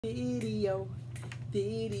Video,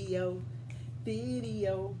 video,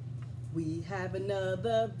 video. We have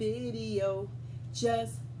another video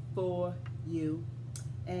just for you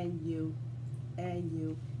and you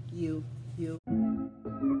and you.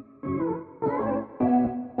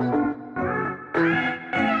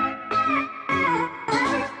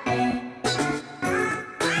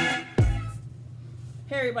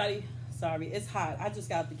 Hey everybody, sorry, it's hot. I just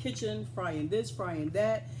got out the kitchen, frying this, frying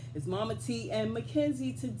that. It's Mama T and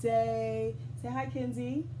Mackenzie today. Say hi,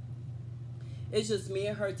 Kenzie. It's just me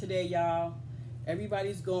and her today, y'all.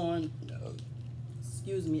 Everybody's gone.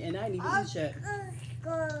 Excuse me, and I didn't even eat yet.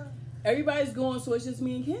 Everybody's gone, so it's just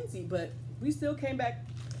me and Kenzie. But we still came back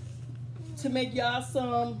to make y'all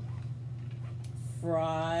some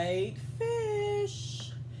fried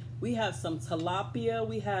fish. We have some tilapia.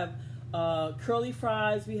 We have curly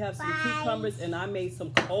fries. We have some cucumbers, and I made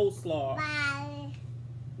some coleslaw.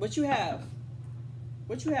 What you have?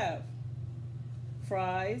 What you have?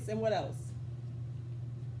 Fries and what else?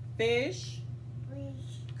 Fish.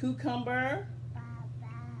 Cucumber.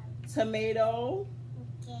 Tomato.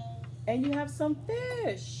 And you have some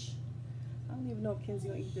fish. I don't even know if Kenzie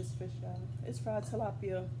gonna eat this fish, y'all. It's fried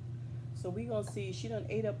tilapia. So we gonna see. She done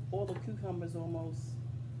ate up all the cucumbers almost.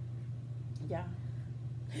 Yeah.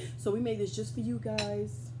 So we made this just for you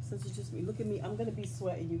guys. Since it's just me. Look at me. I'm gonna be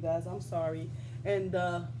sweating, you guys. I'm sorry. And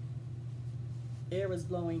air is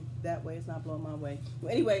blowing that way. It's not blowing my way.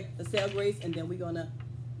 Well, anyway, let's say our grace, and then we're gonna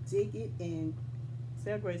dig it in.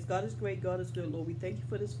 Say our grace. God is great. God is good. Lord, we thank you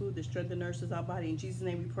for this food that strengthens and nourishes our body. In Jesus'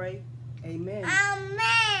 name we pray. Amen. Amen.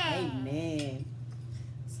 Amen.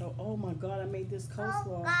 So, oh my God, I made this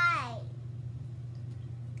coleslaw.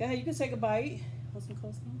 Go ahead, you can take a bite. Want some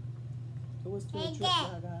coleslaw? It was too much,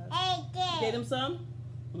 guys. You gave them some?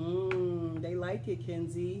 They like it,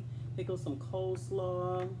 Kenzie. They go some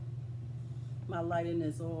coleslaw. My lighting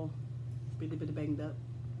is all bitty banged up.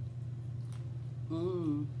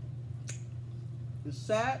 It's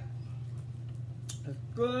sad. It's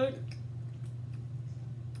good.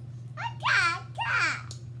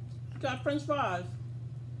 You got French fries.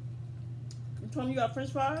 You told me you got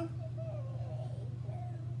French fries?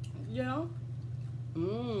 Yeah.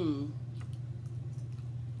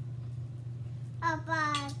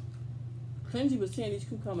 Papa. Kenzie was tearing these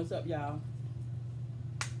cucumbers up, y'all.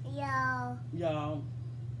 Y'all.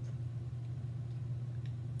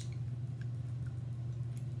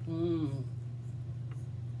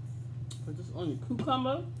 Put this on your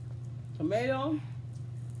cucumber, tomato.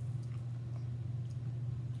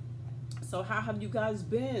 So how have you guys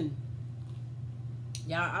been?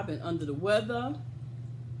 Yeah, I've been under the weather.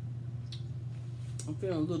 I'm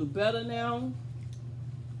feeling a little better now.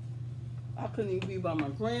 I couldn't even be by my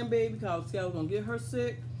grandbaby because I was scared I was gonna get her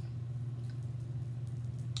sick.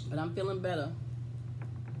 But I'm feeling better.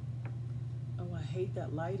 Oh, I hate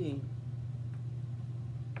that lighting.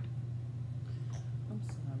 I'm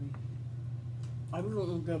sorry. I really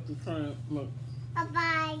don't get to turn it. Look.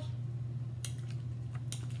 Bye-bye.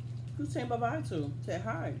 Who's saying bye-bye to? Say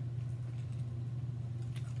hi.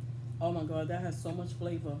 Oh my God, that has so much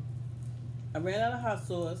flavor. I ran out of hot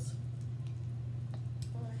sauce.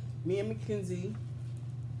 Me and Mackenzie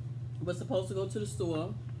was supposed to go to the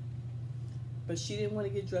store, but she didn't want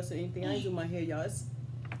to get dressed or anything. I ain't do my hair, y'all. It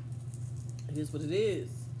is what it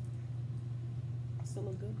is. I still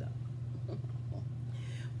look good though.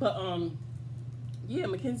 But yeah,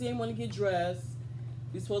 Mackenzie didn't want to get dressed.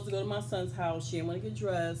 We supposed to go to my son's house. She didn't want to get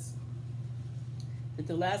dressed. At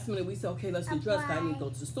the last minute, we said, okay, let's get dressed. I need to go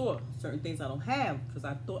to the store. Certain things I don't have because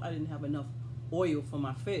I thought I didn't have enough oil for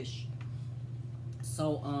my fish.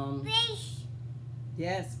 So Fish.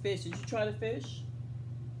 yes, fish. Did you try the fish?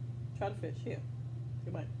 Try the fish. Here.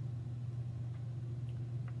 Come on.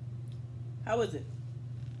 How is it?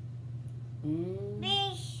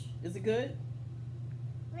 Fish. Is it good?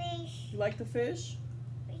 Fish. You like the fish?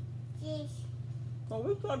 Fish. So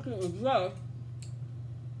we're talking in love.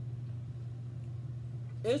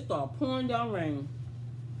 It started pouring down rain.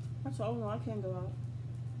 I said, oh no, I can't go out.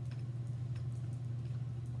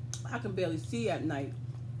 I can barely see at night.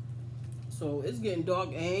 So it's getting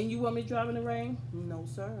dark and you want me to drive in the rain? No,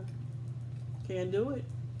 sir. Can't do it.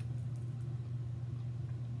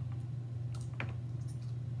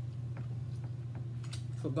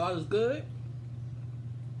 So God is good.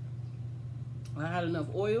 I had enough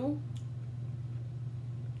oil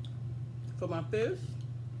for my fish.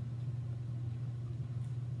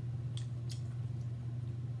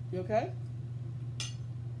 You okay?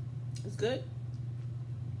 It's good?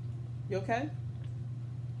 You okay?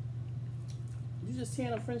 You just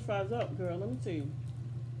tearing the French fries up, girl. Let me tell you.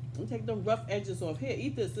 Let me take the rough edges off. Here,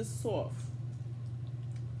 eat this. This is soft.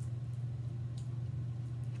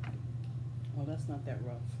 Oh, that's not that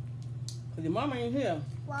rough. Cause your mama ain't here.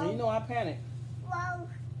 Whoa. And you know I panic. Whoa.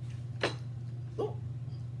 Ooh.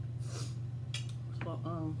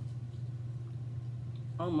 So,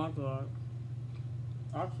 oh my God.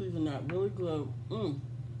 Our season that really good.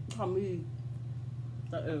 How me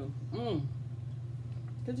that is.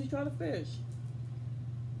 Did you try the fish?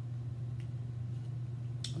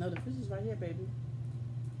 No, the fish is right here, baby.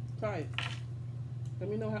 Try it. Let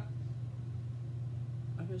me know how.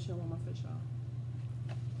 I can show all my fish out.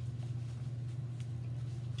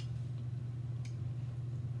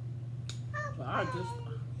 But I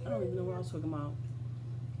don't even know what I was talking about.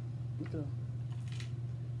 Okay.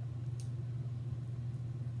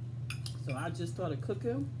 So I just started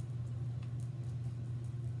cooking.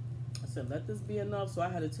 I said, let this be enough. So I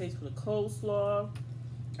had a taste for the coleslaw.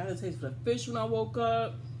 I had a taste for the fish when I woke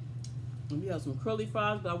up. And we had some curly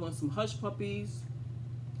fries, but I want some hush puppies.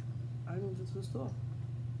 I didn't go to the store.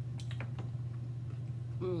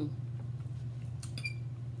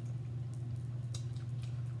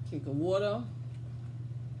 Drink of water.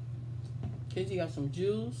 Kenzie got some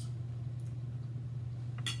juice.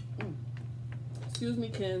 Excuse me,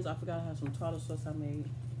 Kens. I forgot I had some tartar sauce I made.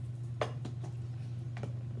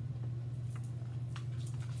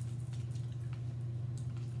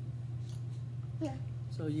 Yeah.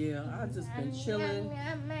 So yeah, I just been chilling.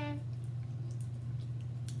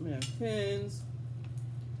 Man, Kens.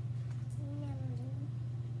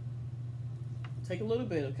 Take a little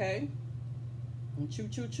bit, okay? And chew,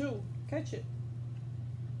 chew, chew. Catch it.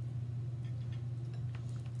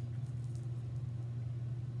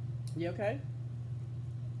 You okay?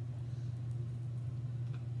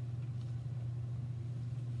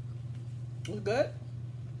 Was good?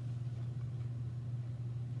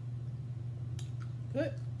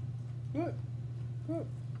 Good. Good. Good.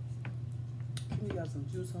 We got some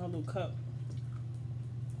juice in her little cup.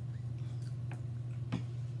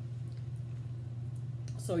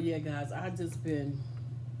 So yeah, guys, I just been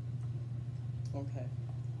okay.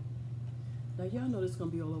 Now y'all know this is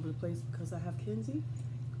gonna be all over the place because I have Kenzie.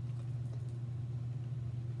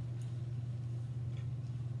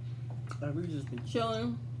 We've just been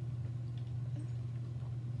chilling,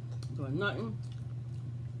 doing nothing.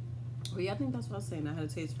 But yeah, I think that's what I was saying. I had a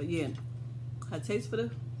taste for I had a taste for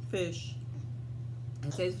the fish. I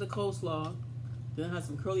had a taste for the coleslaw. Then I had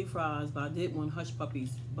some curly fries, but I did want hush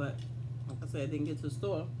puppies. But like I said, I didn't get to the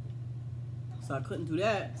store, so I couldn't do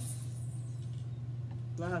that.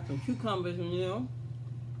 I had some cucumbers, you know.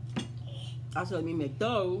 I said, let me make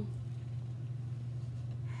those.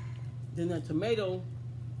 Then the tomato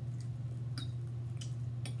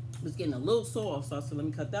was getting a little soft, so I said, let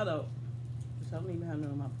me cut that out. Which I don't even have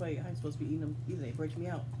none on my plate. I ain't supposed to be eating them either. They break me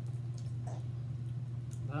out.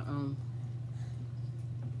 But,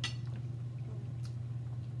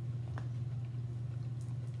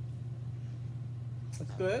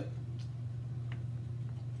 it's good.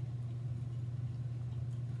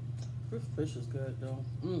 This fish is good, though.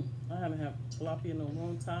 I haven't had tilapia in a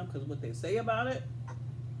long time because of what they say about it.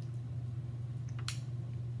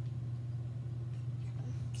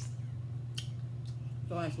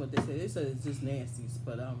 So that's what they say. They said it's just nasty,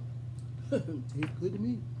 but tastes good to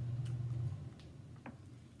me.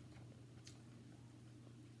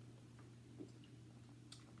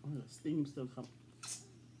 Oh, the steam still coming.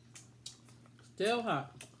 Still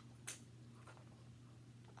hot.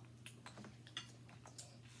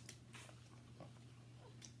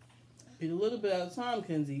 Eat a little bit at a time,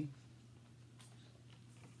 Kenzie.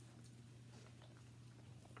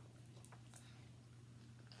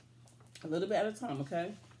 A little bit at a time,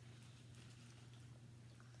 okay?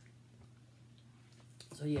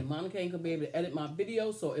 So yeah, Monica ain't gonna be able to edit my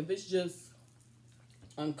video, so if it's just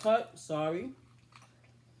uncut, sorry.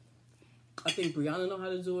 I think Brianna know how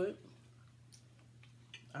to do it.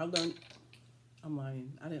 I learned. I'm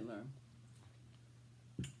lying. I didn't learn.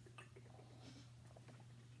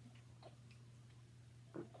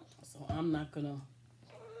 So I'm not gonna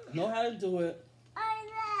know how to do it.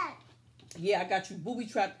 Yeah, I got you booby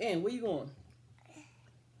trapped in. Where you going?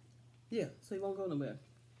 Yeah, so you won't go nowhere.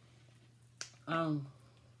 I'm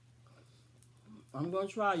gonna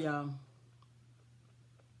try, y'all.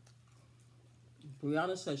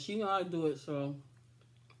 Brianna said she know how to do it, so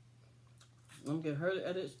I'm gonna get her to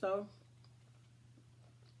edit stuff.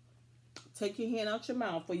 Take your hand out your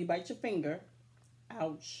mouth before you bite your finger.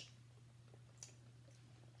 Ouch.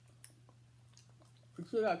 You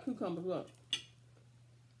still got cucumbers, look.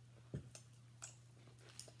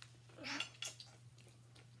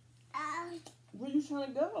 Where you trying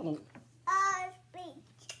to go?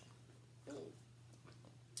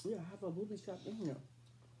 Yeah, I have a booby trap in here.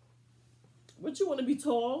 What, you want to be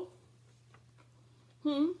tall?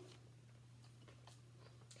 Kenzie.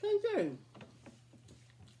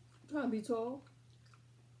 Trying to be tall.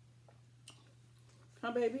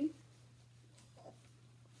 Huh, baby?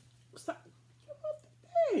 Stop. Get off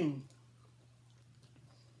the thing.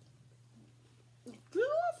 Get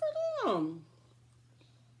off of them.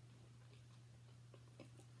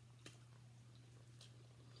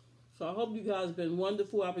 So I hope you guys have been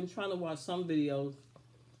wonderful. I've been trying to watch some videos.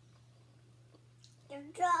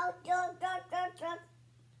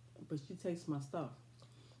 But she takes my stuff.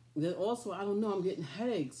 Then also, I don't know, I'm getting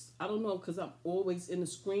headaches. I don't know, because I'm always in the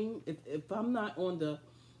screen. If I'm not on the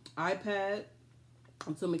iPad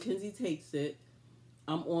until Mackenzie takes it,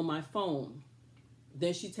 I'm on my phone.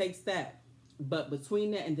 Then she takes that. But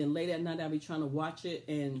between that and then late at night, I'll be trying to watch it,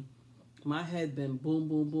 and my head been boom,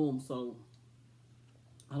 boom, boom. So,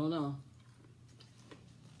 I don't know.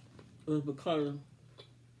 It was because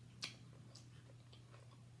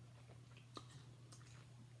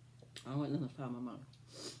I went nothing out of my mouth.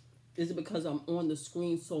 Is it because I'm on the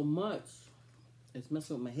screen so much? It's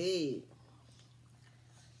messing with my head.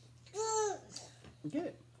 Get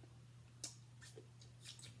it.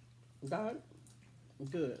 Got it?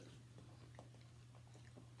 Good.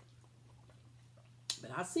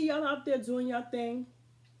 But I see y'all out there doing y'all thing.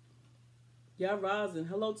 Y'all rising.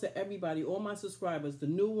 Hello to everybody, all my subscribers, the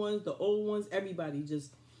new ones, the old ones, everybody.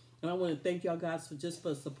 Just, and I want to thank y'all guys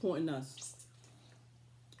for supporting us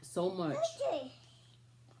so much.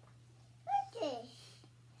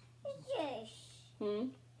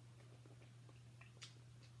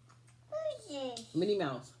 Minnie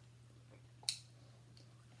Mouse.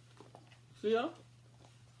 See y'all?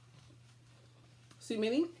 See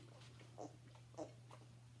Minnie?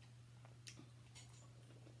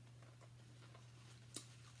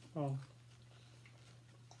 Oh.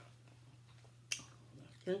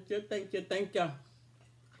 Thank you, thank you, thank you.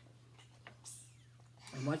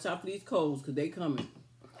 And watch out for these colds, because they coming.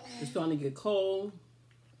 It's starting to get cold.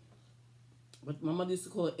 But my mother used to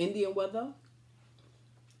call it Indian weather.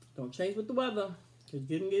 Don't change with the weather, because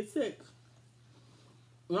you can get sick.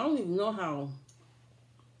 And I don't even know how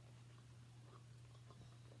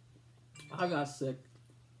I got sick.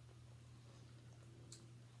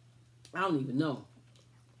 I don't even know.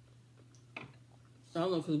 I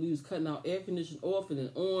don't know, because we was cutting out air conditioning off and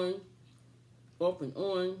then on. Off and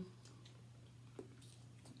on.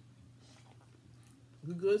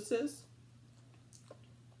 You good, sis?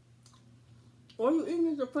 All you eating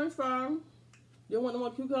is a french fry. You don't want no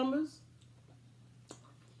more cucumbers?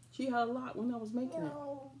 She had a lot when I was making it.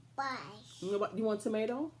 Bye. You want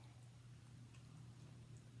tomato?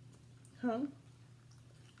 Huh?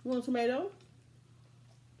 You want tomato?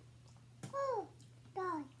 Oh,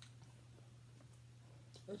 God.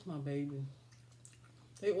 That's my baby.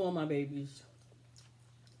 They all my babies.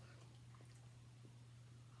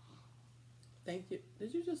 Thank you.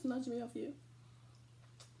 Did you just nudge me off you?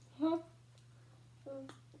 Huh?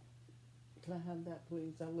 Can I have that,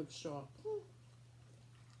 please? That looks sharp.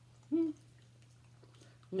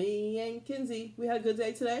 Me and Kenzie, we had a good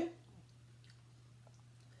day today.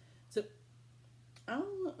 So, I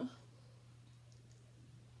don't know.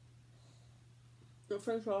 Your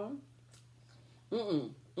french fry?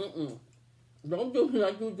 Don't do me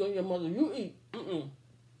like you do your mother. You eat.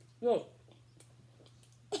 Look.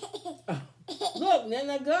 Look, then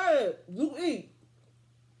I got it. You eat.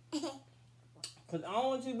 Because I don't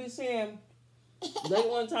want you to be saying, they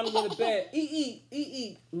want time to go to bed.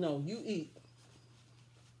 Eat. No, you eat.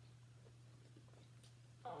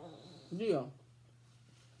 Yeah.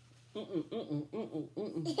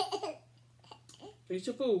 Eat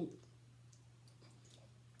your food.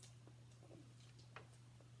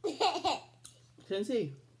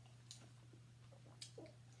 Kenzie.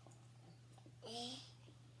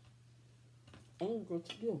 I'm going to go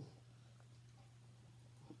to you.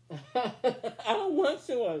 I don't want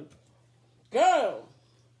yours. Girl.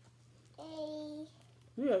 Hey.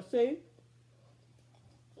 Yeah, see?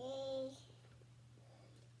 Hey.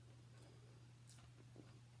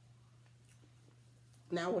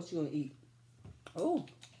 Now what you going to eat? Oh.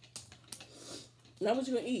 Now what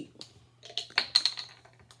you going to eat?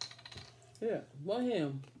 Here, one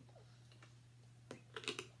him.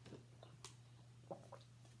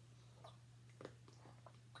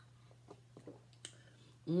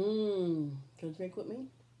 Can you drink with me?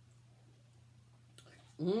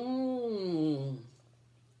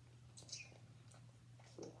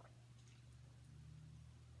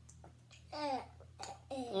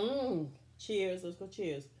 Cheers. Let's go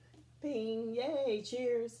cheers. Ping. Yay.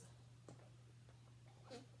 Cheers.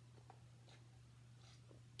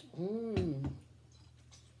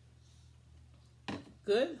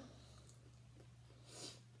 Good?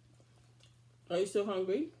 Are you still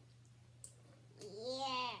hungry?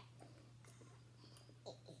 Yeah.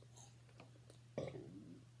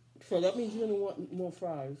 So that means you're gonna want more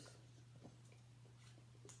fries.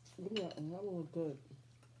 Look at that one. That one looks good.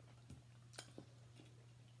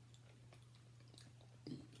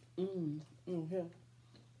 Here.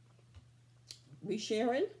 We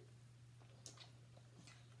sharing?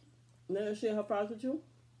 Let her share her fries with you.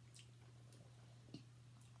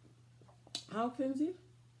 How, Kenzie?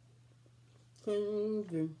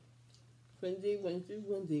 Kenzie.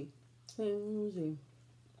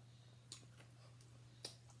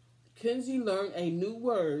 Kenzie learned a new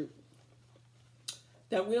word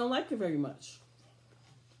that we don't like it very much.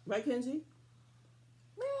 Right, Kenzie?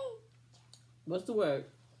 What's the word?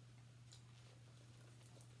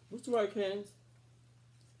 What's the word, Kenzie?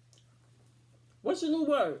 What's your new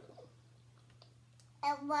word?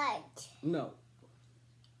 A word. No.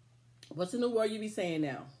 What's the new word you be saying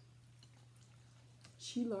now?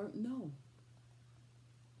 She learned no.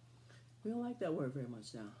 We don't like that word very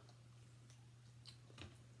much now.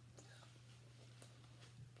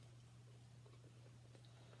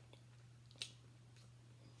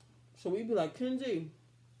 So we be like, Kenzie,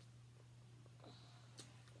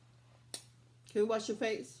 can you wash your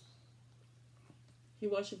face? Can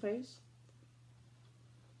you wash your face?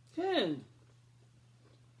 Can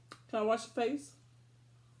I wash your face?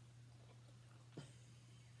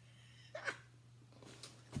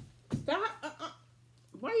 Stop.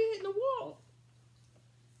 Why are you hitting the wall?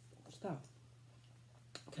 Stop.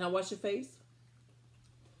 Can I wash your face?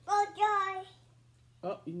 Okay.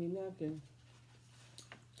 Oh, you need a napkin.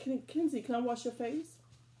 Kenzie, can I wash your face?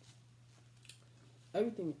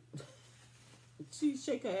 Everything. She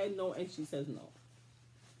shake her head no and she says no.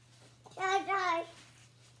 Okay.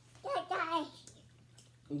 Okay.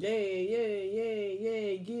 Yeah.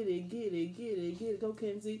 Get it. Go,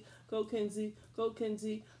 Kenzie. Go, Kenzie.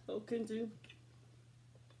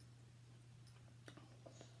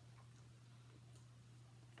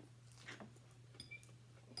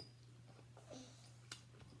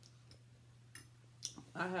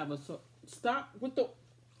 I have a stop with the.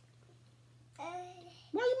 Why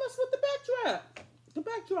you mess with the backdrop? The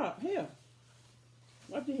backdrop here.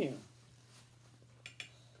 Right here.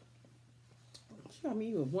 She got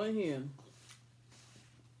me with one hand.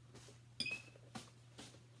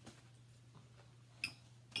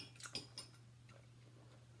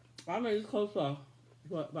 I made this coleslaw,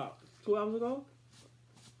 what, about 2 hours ago?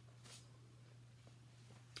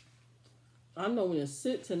 I know when it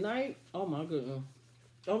sit tonight, oh my goodness.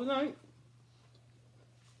 Overnight,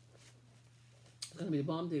 it's gonna be the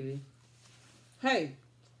bomb duty. Hey,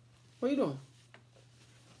 what you doing?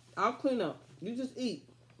 I'll clean up. You just eat.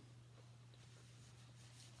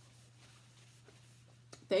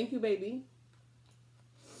 Thank you, baby.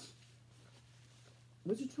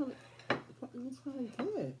 What you trying to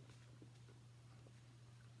get?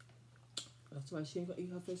 That's why she ain't gonna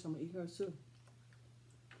eat her fish. I'm gonna eat hers too.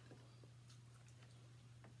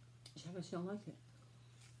 She don't like it.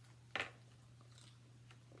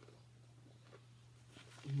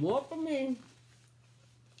 More for me.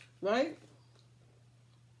 Right?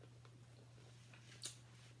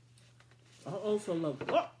 I also love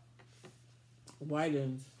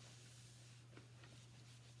whitings.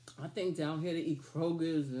 I think down here they eat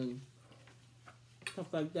Kroger's and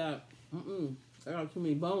stuff like that. I got too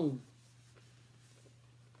many bones.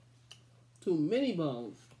 Too many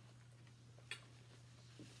bones.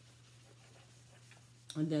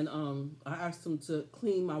 And then I asked them to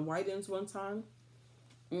clean my whitings one time.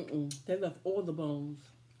 They left all the bones.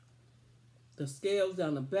 The scales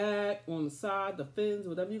down the back, on the side, the fins,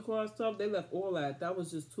 whatever you call it stuff, they left all that. That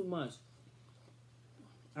was just too much.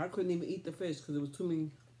 I couldn't even eat the fish because there was too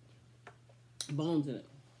many bones in it.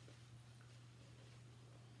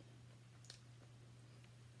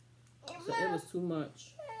 So it was too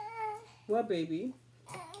much. What, baby?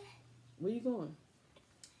 Where you going?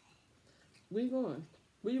 Where you going?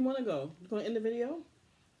 Where you want to go? You going to end the video?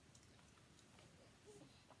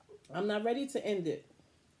 I'm not ready to end it.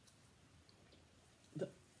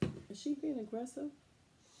 Is she being aggressive?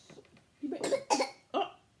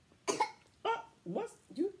 What's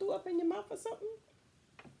you threw up in your mouth or something?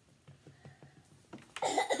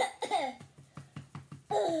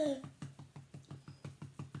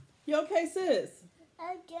 You okay, sis?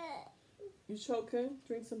 Okay. You choking?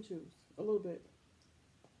 Drink some juice. A little bit.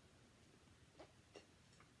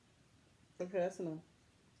 Okay, that's enough.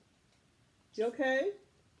 You okay?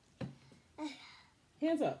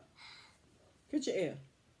 Hands up. Get your air.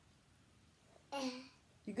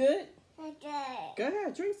 You good? Okay. Go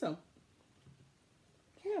ahead, drink some.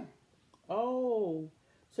 Yeah. Oh,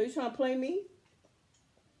 so you trying to play me?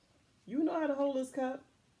 You know how to hold this cup?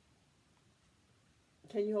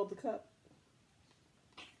 Can you hold the cup?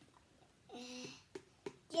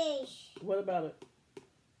 Juice. What about it?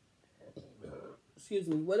 Excuse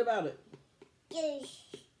me. What about it? Juice.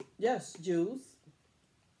 Yes, juice.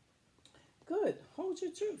 Good. Hold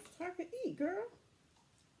your juice. So I can eat, girl.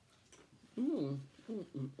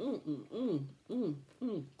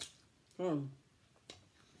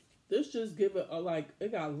 This just give it a like.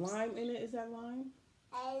 It got lime in it. Is that lime?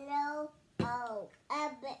 Hello. Oh, a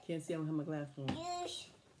bit. Can't see. I don't have my glass on. Juice.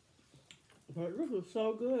 But this is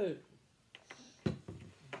so good.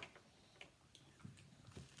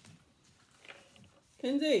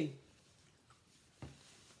 Kenzie.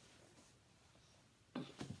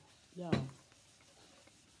 Y'all.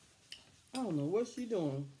 I don't know what she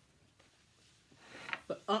doing.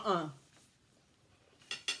 But I'm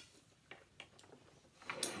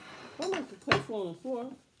like the plate on the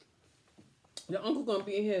floor. Your uncle gonna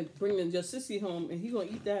be in here bringing your sissy home, and he gonna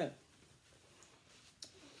eat that.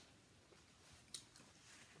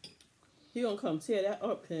 He gonna come tear that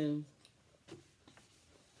up, Ken.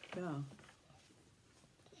 Yeah.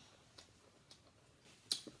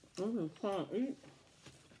 I'm just trying to eat.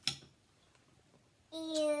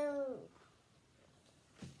 Ew.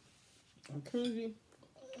 And Kenzie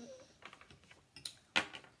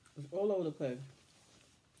is all over the place.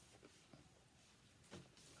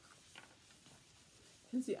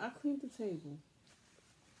 Kenzie, I cleaned the table.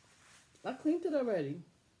 I cleaned it already.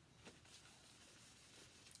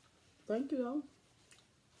 Thank you, though.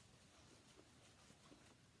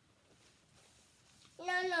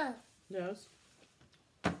 No. Yes.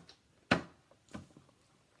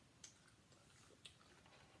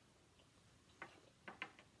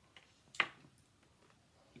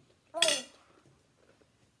 Oh.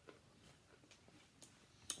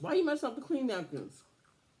 Why you mess up the clean napkins?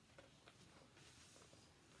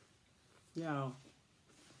 Yeah.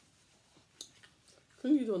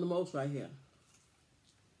 Kenzie's doing the most right here.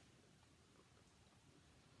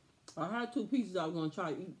 I had 2 pieces I was going to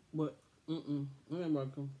try to eat, but it ain't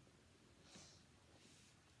working.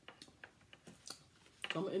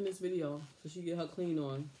 So I'm going to end this video so she get her clean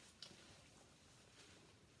on.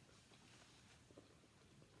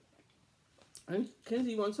 And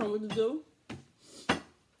Kenzie, you want to tell me what to do?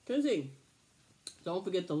 Kenzie, don't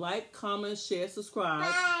forget to like, comment, share, subscribe.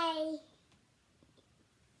 Bye.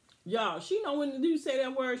 Y'all, she know when you say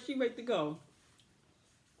that word, she ready to go.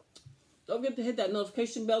 Don't forget to hit that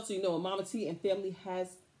notification bell so you know what Mama T and family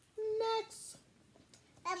has next.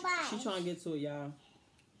 Bye-bye. She trying to get to it, y'all.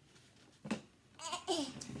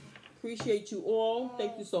 Appreciate you all.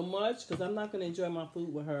 Thank you so much, because I'm not going to enjoy my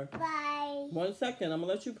food with her. Bye. 1 second. I'm going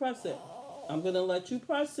to let you press it. I'm going to let you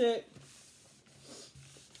press it.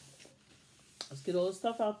 Let's get all the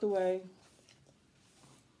stuff out the way.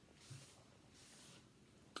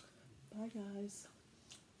 Bye, guys.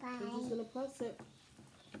 Bye. I'm just going to press it.